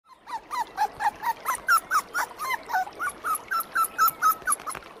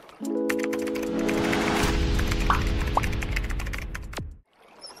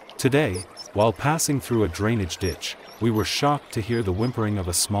Today, while passing through a drainage ditch, we were shocked to hear the whimpering of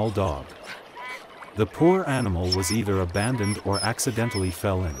a small dog. The poor animal was either abandoned or accidentally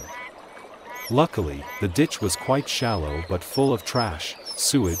fell in. Luckily, the ditch was quite shallow but full of trash,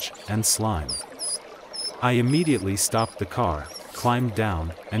 sewage, and slime. I immediately stopped the car, climbed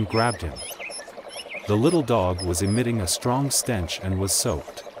down, and grabbed him. The little dog was emitting a strong stench and was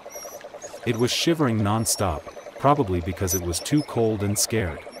soaked. It was shivering non-stop, probably because it was too cold and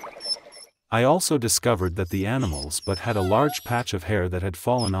scared. I also discovered that the animals but had a large patch of hair that had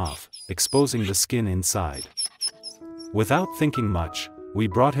fallen off, exposing the skin inside. Without thinking much, we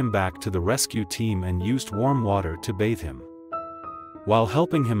brought him back to the rescue team and used warm water to bathe him. While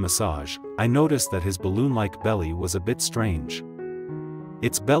helping him massage, I noticed that his balloon-like belly was a bit strange.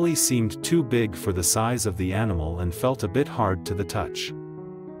 Its belly seemed too big for the size of the animal and felt a bit hard to the touch.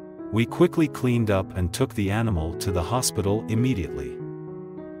 We quickly cleaned up and took the animal to the hospital immediately.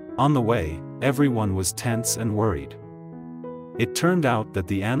 On the way, everyone was tense and worried. It turned out that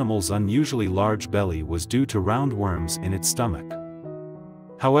the animal's unusually large belly was due to roundworms in its stomach.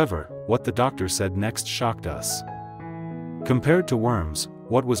 However, what the doctor said next shocked us. Compared to worms,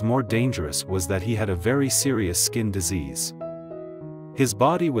 what was more dangerous was that he had a very serious skin disease. His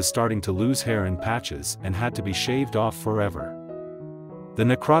body was starting to lose hair in patches and had to be shaved off forever. The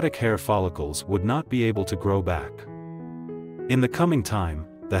necrotic hair follicles would not be able to grow back. In the coming time,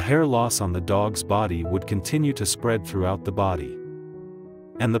 the hair loss on the dog's body would continue to spread throughout the body.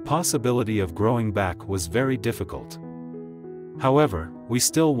 And the possibility of growing back was very difficult. However, we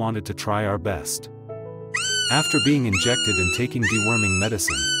still wanted to try our best. After being injected and taking deworming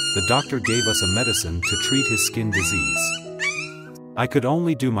medicine, the doctor gave us a medicine to treat his skin disease. I could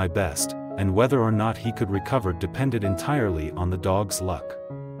only do my best, and whether or not he could recover depended entirely on the dog's luck.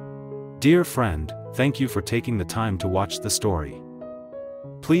 Dear friend, thank you for taking the time to watch the story.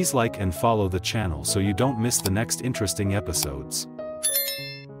 Please like and follow the channel so you don't miss the next interesting episodes.